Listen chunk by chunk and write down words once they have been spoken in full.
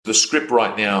The script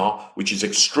right now, which is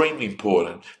extremely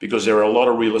important because there are a lot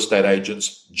of real estate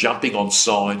agents jumping on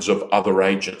signs of other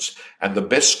agents. And the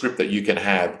best script that you can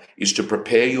have is to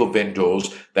prepare your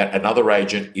vendors that another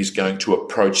agent is going to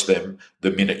approach them the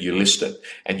minute you list it.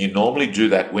 And you normally do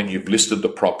that when you've listed the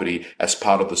property as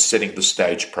part of the setting the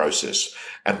stage process.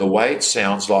 And the way it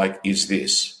sounds like is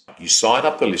this. You sign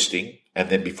up the listing, and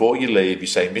then before you leave, you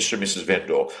say, Mr. and Mrs.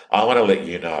 Vendor, I want to let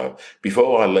you know,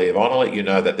 before I leave, I want to let you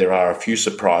know that there are a few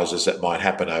surprises that might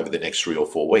happen over the next 3 or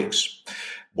 4 weeks.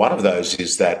 One of those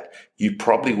is that you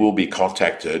probably will be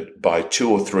contacted by 2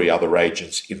 or 3 other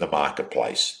agents in the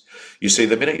marketplace. You see,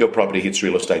 the minute your property hits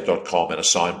realestate.com and a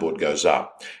signboard goes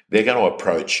up, they're going to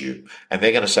approach you and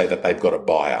they're going to say that they've got a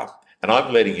buyer. And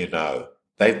I'm letting you know,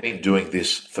 they've been doing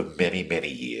this for many, many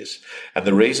years. And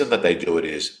the reason that they do it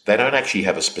is they don't actually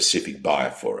have a specific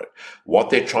buyer for it. What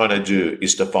they're trying to do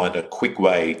is to find a quick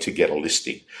way to get a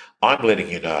listing. I'm letting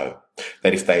you know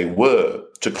that if they were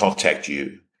to contact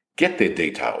you, get their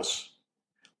details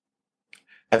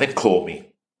and then call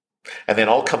me. And then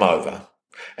I'll come over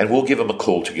and we'll give them a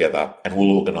call together and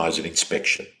we'll organize an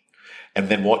inspection. And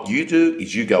then what you do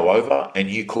is you go over and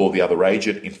you call the other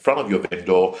agent in front of your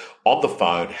vendor on the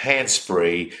phone,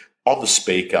 hands-free, on the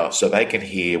speaker, so they can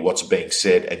hear what's being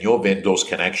said and your vendors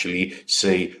can actually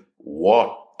see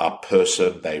what a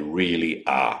person they really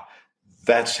are.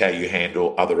 That's how you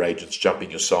handle other agents jumping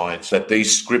your signs. That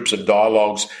these scripts and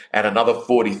dialogues and another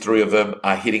 43 of them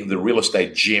are hitting the real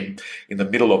estate gym in the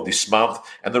middle of this month.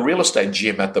 And the real estate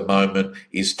gym at the moment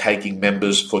is taking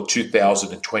members for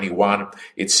 2021.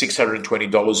 It's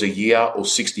 $620 a year or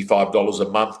 $65 a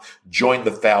month. Join the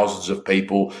thousands of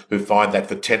people who find that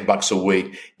for $10 a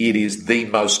week, it is the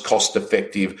most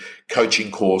cost-effective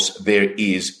coaching course there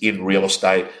is in real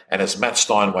estate. And as Matt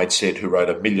Steinway said, who wrote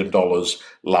 $1 million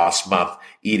last month,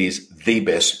 it is the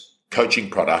best coaching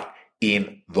product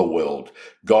in the world.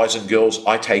 Guys and girls,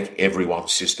 I take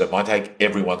everyone's system. I take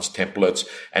everyone's templates.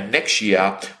 And next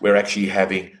year, we're actually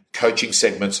having coaching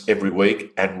segments every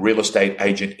week and real estate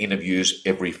agent interviews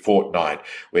every fortnight.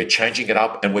 We're changing it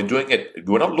up and we're doing it.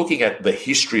 We're not looking at the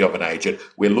history of an agent.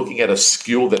 We're looking at a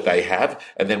skill that they have.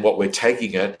 And then what we're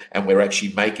taking it and we're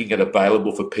actually making it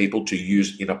available for people to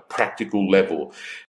use in a practical level.